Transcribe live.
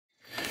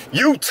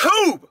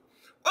YouTube!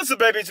 What's up,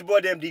 baby? It's your boy,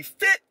 DMD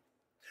Fit.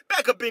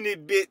 Back up in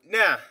it bit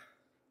now.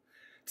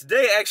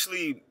 Today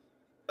actually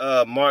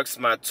marks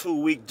my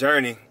 2-week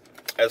journey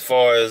as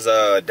far as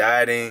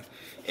dieting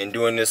and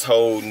doing this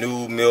whole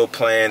new meal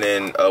plan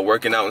and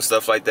working out and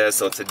stuff like that.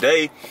 So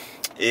today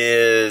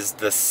is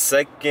the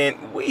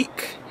 2nd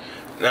week.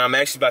 Now I'm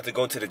actually about to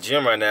go to the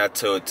gym right now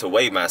to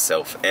weigh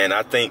myself, and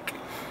I think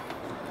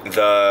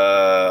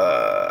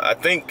the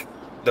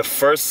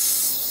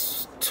first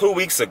 2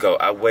 weeks ago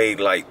I weighed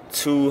like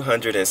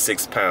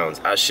 206 pounds.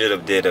 I should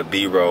have did a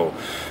B-roll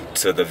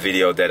to the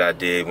video that I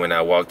did when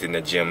I walked in the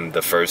gym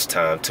the first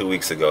time 2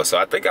 weeks ago. So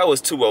I think I was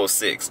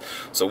 206.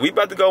 So we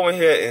about to go in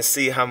here and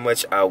see how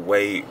much I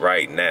weigh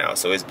right now.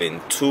 So it's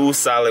been 2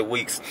 solid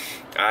weeks.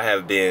 I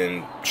have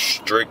been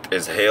strict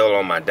as hell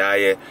on my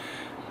diet.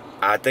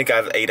 I think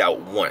I've ate out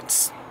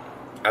once.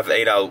 Or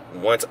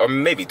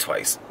maybe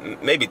twice.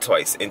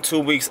 In 2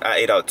 weeks I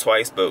ate out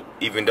twice, but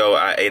even though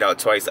I ate out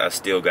twice, I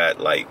still got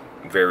like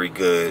very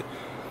good,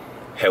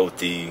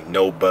 healthy,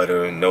 no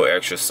butter, no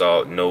extra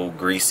salt, no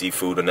greasy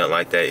food or nothing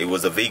like that. It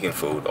was a vegan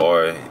food,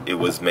 or it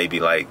was maybe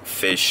like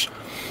fish,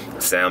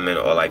 salmon,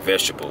 or like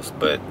vegetables.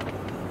 But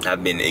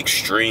I've been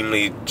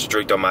extremely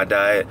strict on my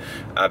diet.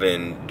 I've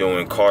been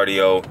doing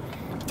cardio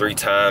 3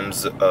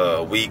 times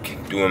a week,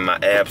 doing my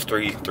abs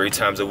three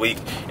times a week,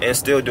 and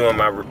still doing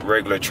my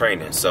regular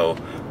training. So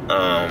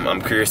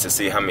I'm curious to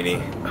see how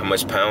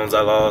much pounds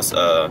I lost.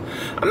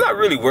 I'm not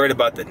really worried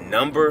about the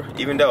number,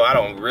 even though I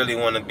don't really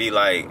want to be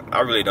like, I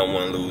really don't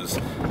want to lose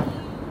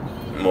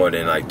more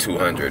than like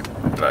 200.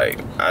 Like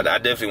I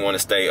definitely want to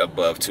stay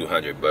above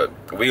 200, but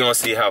we're gonna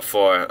see how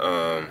far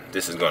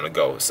this is gonna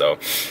go. So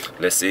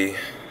let's see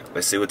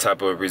what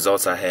type of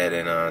results I had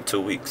in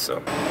 2 weeks. So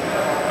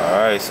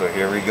alright, so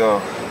here we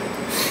go.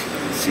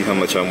 See how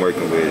much I'm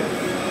working with.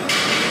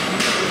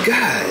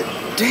 God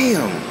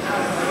damn,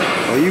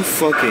 are you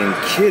fucking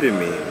kidding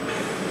me?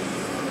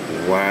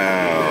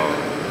 Wow.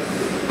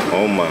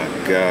 Oh my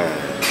god.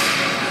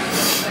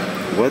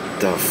 What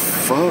the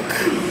fuck?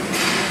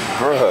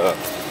 Bruh,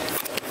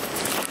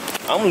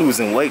 I'm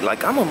losing weight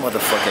like I'm a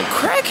motherfucking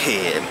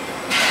crackhead.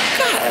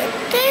 God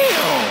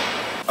damn.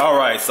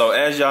 Alright, so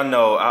as y'all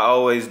know, I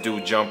always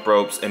do jump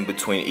ropes in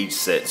between each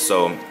set.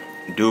 So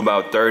do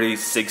about 30,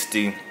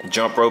 60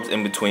 jump ropes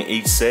in between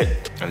each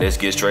set. And let's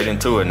get straight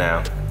into it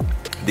now.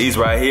 These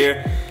right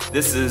here,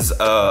 this is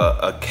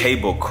a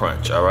cable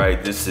crunch, all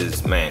right? This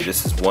is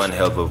one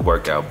hell of a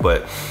workout,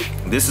 but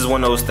this is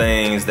one of those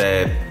things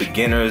that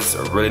beginners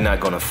are really not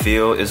gonna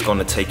feel. It's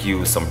gonna take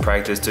you some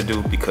practice to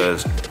do,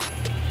 because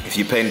if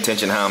you're paying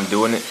attention how I'm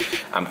doing it,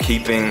 I'm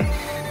keeping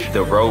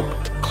the rope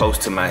close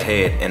to my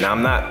head, and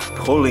I'm not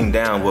pulling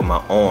down with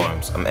my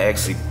arms. I'm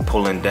actually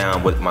pulling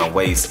down with my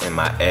waist and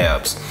my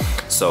abs.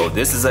 So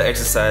this is an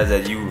exercise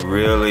that you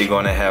really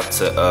gonna have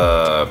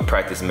to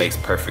practice makes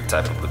perfect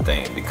type of a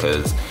thing,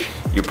 because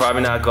you're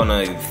probably not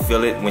gonna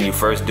feel it when you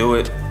first do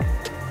it,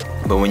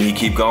 but when you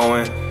keep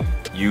going,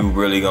 you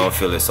really gonna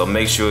feel it. So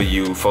make sure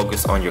you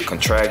focus on your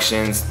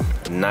contractions,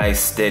 nice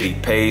steady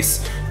pace.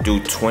 Do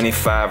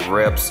 25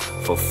 reps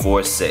for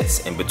 4 sets.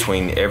 In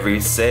between every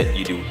set,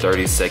 you do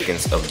 30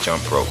 seconds of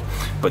jump rope.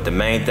 But the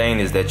main thing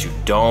is that you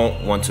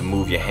don't want to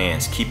move your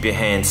hands. Keep your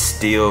hands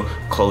still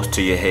close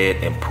to your head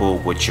and pull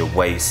with your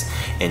waist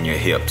and your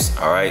hips.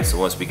 All right, so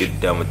once we get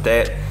done with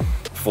that,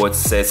 4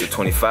 sets of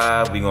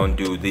 25, we're gonna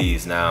do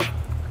these. Now,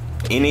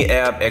 any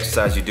ab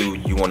exercise you do,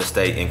 you want to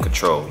stay in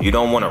control. You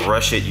don't want to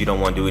rush it. You don't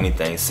want to do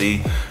anything.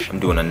 See, I'm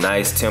doing a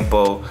nice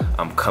tempo.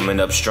 I'm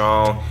coming up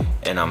strong,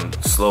 and I'm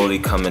slowly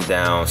coming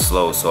down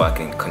slow so I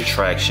can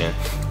contraction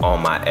on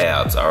my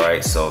abs. All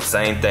right, so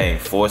same thing,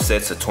 4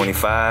 sets of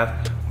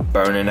 25,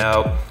 burning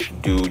out.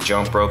 Do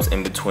jump ropes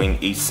in between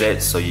each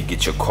set so you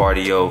get your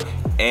cardio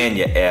and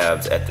your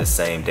abs at the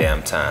same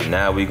damn time.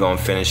 Now we're gonna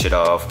finish it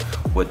off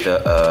with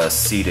the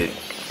seated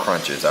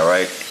crunches. All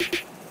right,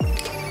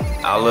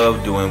 I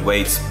love doing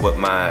weights with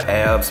my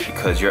abs,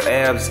 because your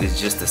abs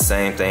is just the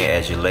same thing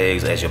as your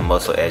legs, as your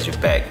muscle, as your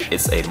back.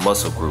 It's a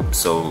muscle group.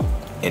 So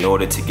in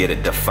order to get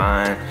it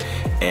defined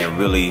and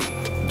really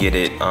get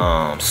it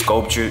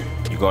sculptured,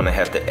 you're gonna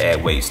have to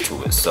add weights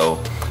to it. So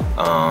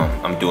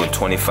I'm doing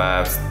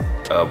 25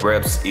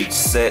 reps each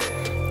set.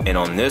 And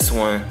on this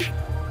one,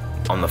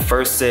 on the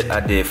first set, I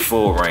did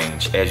full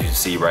range, as you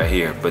see right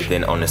here. But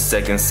then on the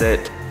second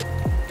set,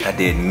 I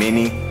did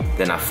mini.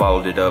 Then I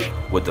followed it up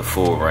with the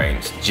full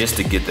range, just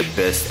to get the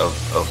best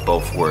of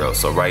both worlds.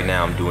 So right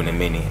now I'm doing the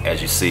mini.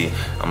 As you see,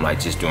 I'm like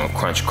just doing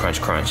crunch,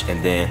 crunch, crunch.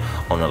 And then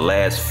on the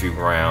last few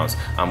rounds,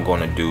 I'm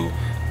gonna do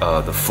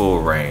the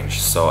full range,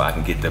 so I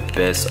can get the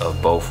best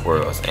of both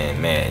worlds.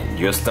 And man,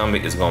 your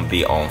stomach is gonna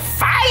be on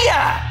fire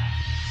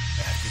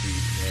after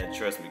these, man.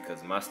 Trust me,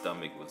 because my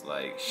stomach was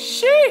like,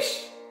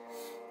 sheesh.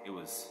 It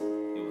was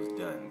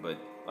done. But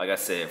like I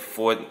said,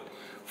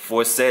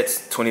 4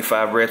 sets,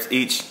 25 reps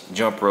each,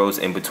 jump rows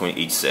in between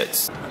each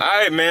sets.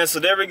 Alright, man, so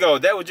there we go.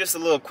 That was just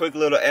a quick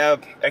little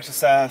ab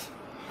exercise.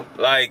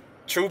 Like,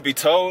 truth be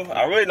told,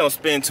 I really don't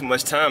spend too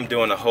much time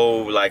doing a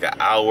whole like an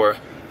hour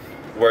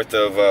worth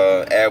of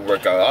ab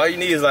workout. All you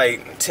need is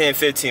like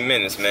 10-15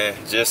 minutes, man.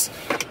 Just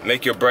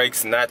make your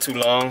breaks not too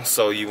long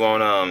so you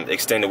won't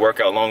extend the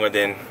workout longer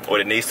than what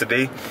it needs to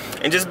be,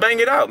 and just bang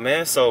it out,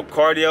 man. So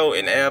cardio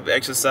and ab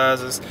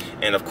exercises,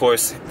 and of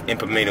course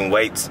implementing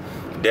weights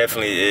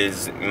definitely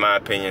is, in my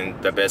opinion,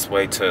 the best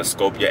way to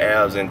sculpt your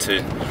abs and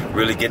to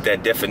really get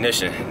that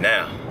definition.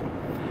 Now,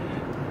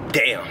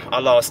 damn, I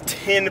lost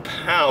 10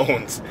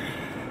 pounds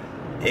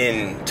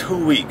in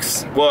 2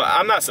 weeks. Well,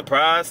 I'm not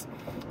surprised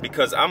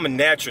because I'm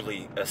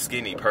naturally a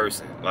skinny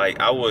person.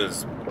 Like, I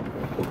was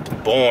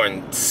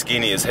born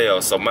skinny as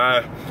hell, so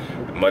my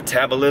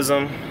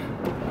metabolism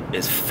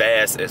is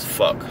fast as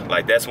fuck.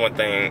 Like, that's one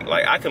thing.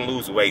 Like, I can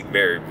lose weight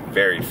very,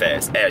 very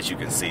fast, as you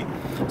can see.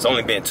 It's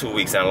only been 2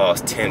 weeks and I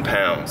lost 10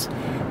 pounds.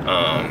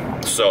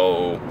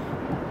 So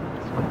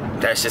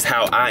that's just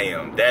how I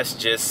am. That's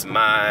just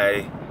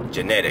my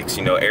genetics.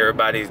 You know,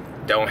 everybody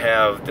don't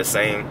have the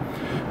same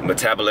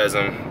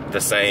metabolism,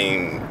 the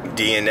same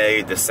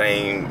DNA, the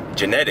same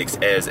genetics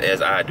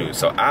as I do.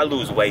 So I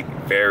lose weight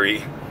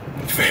very,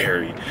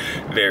 very,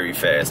 very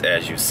fast,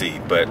 as you see.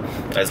 But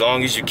as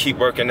long as you keep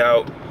working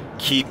out,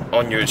 keep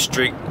on your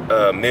strict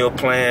meal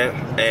plan,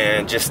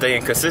 and just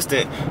staying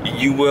consistent,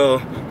 you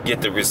will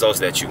get the results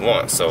that you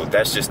want. So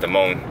that's just the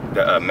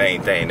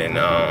main thing. And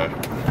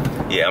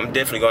yeah, I'm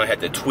definitely gonna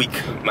have to tweak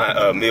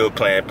my meal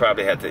plan.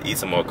 Probably have to eat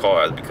some more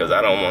carbs because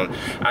I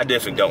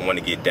definitely don't want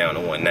to get down to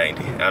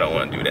 190. I don't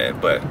want to do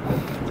that. But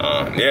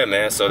yeah,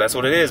 man, so that's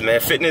what it is, man.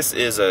 Fitness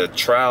is a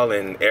trial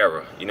and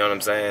error, you know what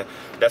I'm saying?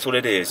 That's what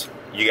it is.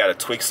 You got to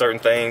tweak certain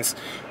things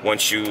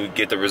once you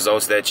get the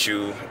results that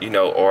you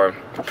know are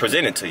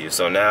presented to you.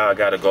 So now I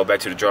got to go back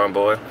to the drawing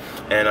board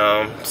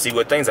and see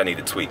what things I need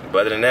to tweak.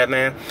 But other than that,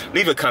 man,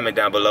 leave a comment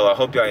down below. I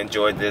hope y'all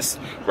enjoyed this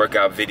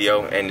workout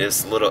video and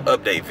this little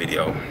update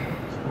video.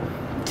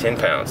 10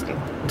 pounds.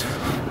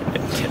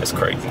 That's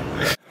crazy.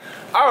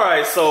 All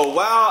right, so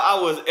while I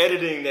was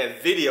editing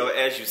that video,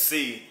 as you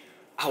see,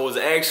 I was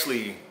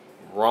actually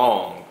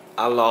wrong.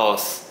 I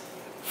lost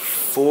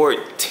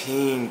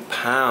 14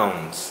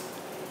 pounds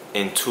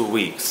in 2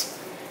 weeks,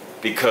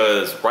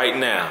 because right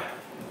now,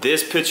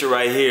 this picture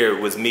right here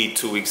was me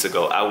 2 weeks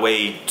ago. I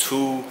weighed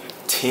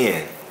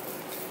 210,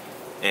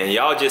 and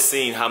y'all just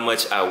seen how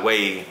much I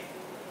weighed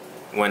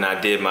when I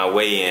did my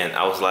weigh-in.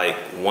 I was like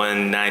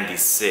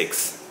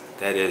 196.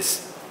 That is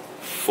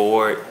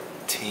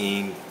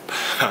 14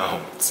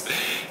 pounds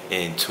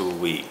in 2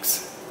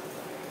 weeks.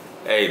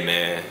 Hey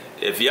man,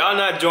 if y'all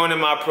not joining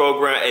my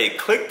program, hey,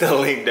 click the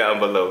link down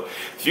below.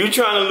 If you're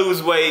trying to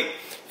lose weight,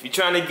 if you're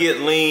trying to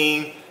get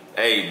lean,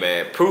 hey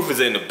man, proof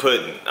is in the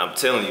pudding. I'm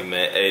telling you,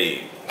 man,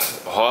 hey,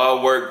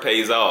 hard work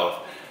pays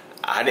off.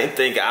 I didn't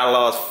think I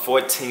lost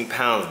 14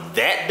 pounds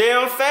that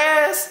damn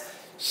fast.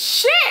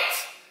 Shit!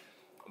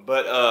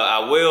 But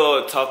I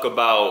will talk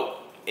about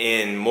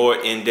in more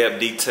in-depth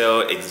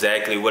detail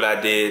exactly what I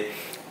did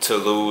to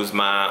lose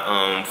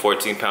my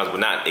 14 pounds. Well,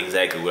 not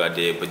exactly what I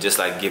did, but just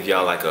like give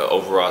y'all like an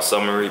overall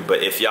summary.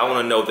 But if y'all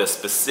want to know the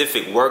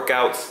specific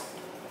workouts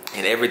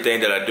and everything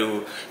that I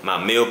do, my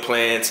meal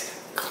plans,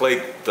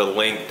 click the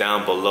link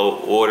down below.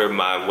 Order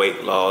my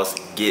weight loss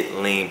get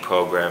lean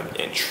program,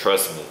 and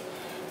trust me,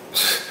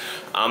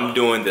 I'm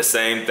doing the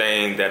same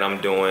thing that I'm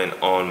doing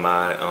on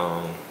my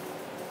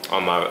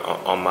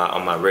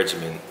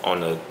regimen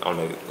on the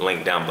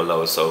link down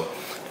below. So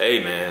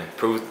hey man,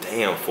 proof.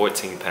 Damn,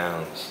 14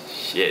 pounds.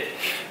 Shit.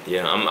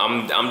 Yeah,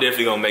 I'm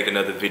definitely gonna make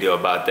another video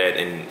about that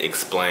and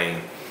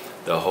explain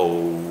the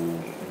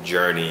whole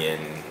journey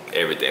and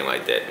everything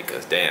like that,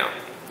 because damn,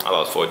 I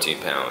lost 14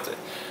 pounds.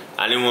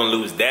 I didn't want to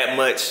lose that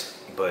much,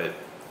 but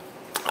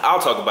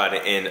I'll talk about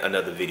it in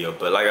another video.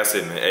 But like I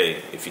said, man,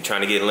 hey, if you're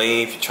trying to get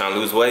lean, if you're trying to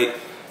lose weight,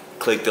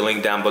 click the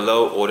link down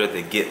below. Order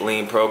the Get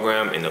Lean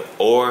program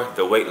or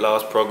the weight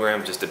loss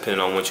program, just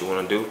depending on what you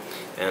want to do.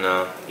 And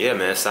yeah,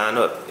 man, sign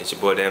up. It's your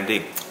boy Damn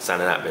D.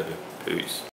 Signing out, baby. Peace.